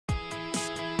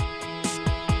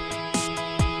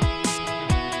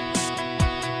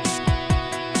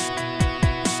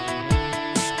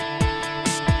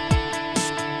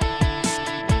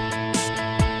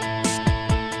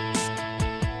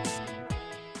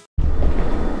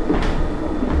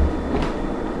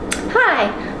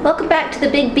Welcome back to the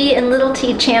Big B and Little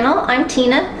T channel. I'm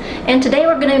Tina, and today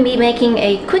we're going to be making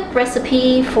a quick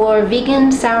recipe for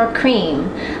vegan sour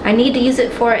cream. I need to use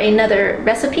it for another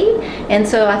recipe, and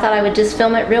so I thought I would just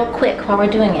film it real quick while we're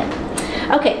doing it.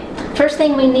 Okay, first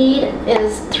thing we need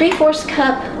is 3/4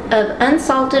 cup of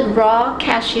unsalted raw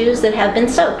cashews that have been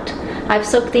soaked. I've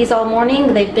soaked these all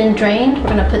morning. They've been drained.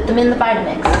 We're going to put them in the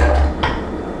Vitamix.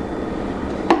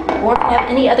 Or if you have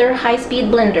any other high-speed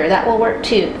blender, that will work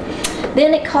too.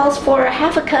 Then it calls for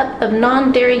 1/2 cup of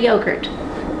non-dairy yogurt.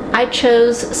 I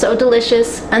chose Soy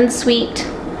Delicious unsweetened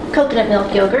coconut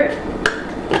milk yogurt.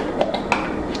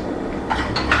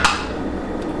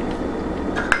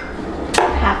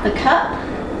 Half a cup.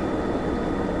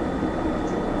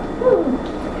 Ooh.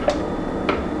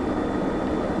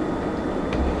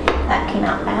 That came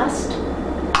out fast.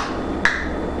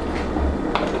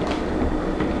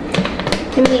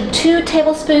 We need 2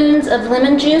 tablespoons of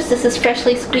lemon juice. This is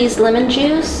freshly squeezed lemon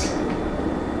juice.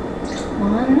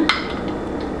 1,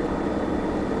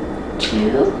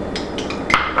 2.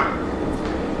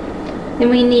 Then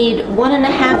we need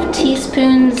 1½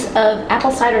 teaspoons of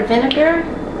apple cider vinegar.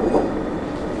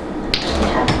 We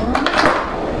have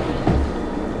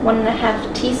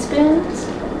 1½ teaspoons.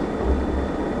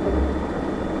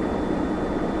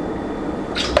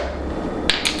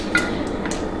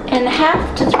 And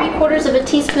 1/2 to 3/4 of a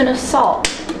teaspoon of salt.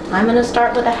 I'm going to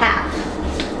start with 1/2.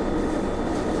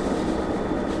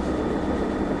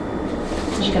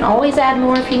 You can always add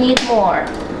more if you need more.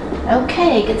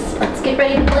 Okay, let's get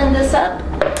ready to blend this up.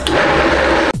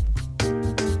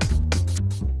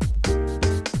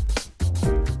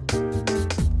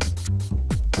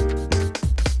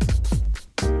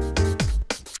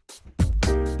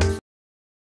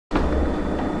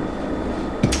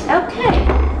 Okay,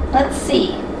 let's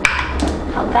see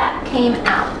how that came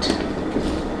out.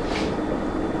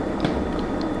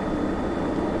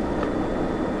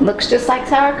 Looks just like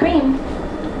sour cream.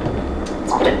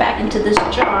 Let's put it back into this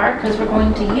jar because we're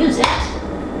going to use it.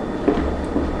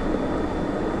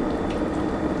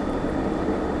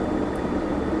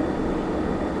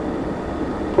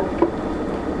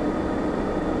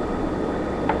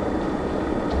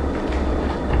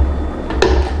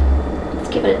 Let's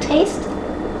give it a taste.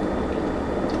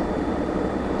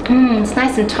 It's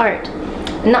nice and tart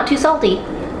and not too salty.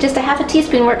 Just 1/2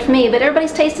 teaspoon worked for me, but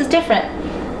everybody's taste is different.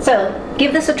 So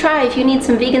give this a try if you need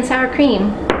some vegan sour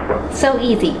cream. So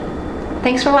easy.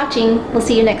 Thanks for watching. We'll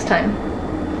see you next time.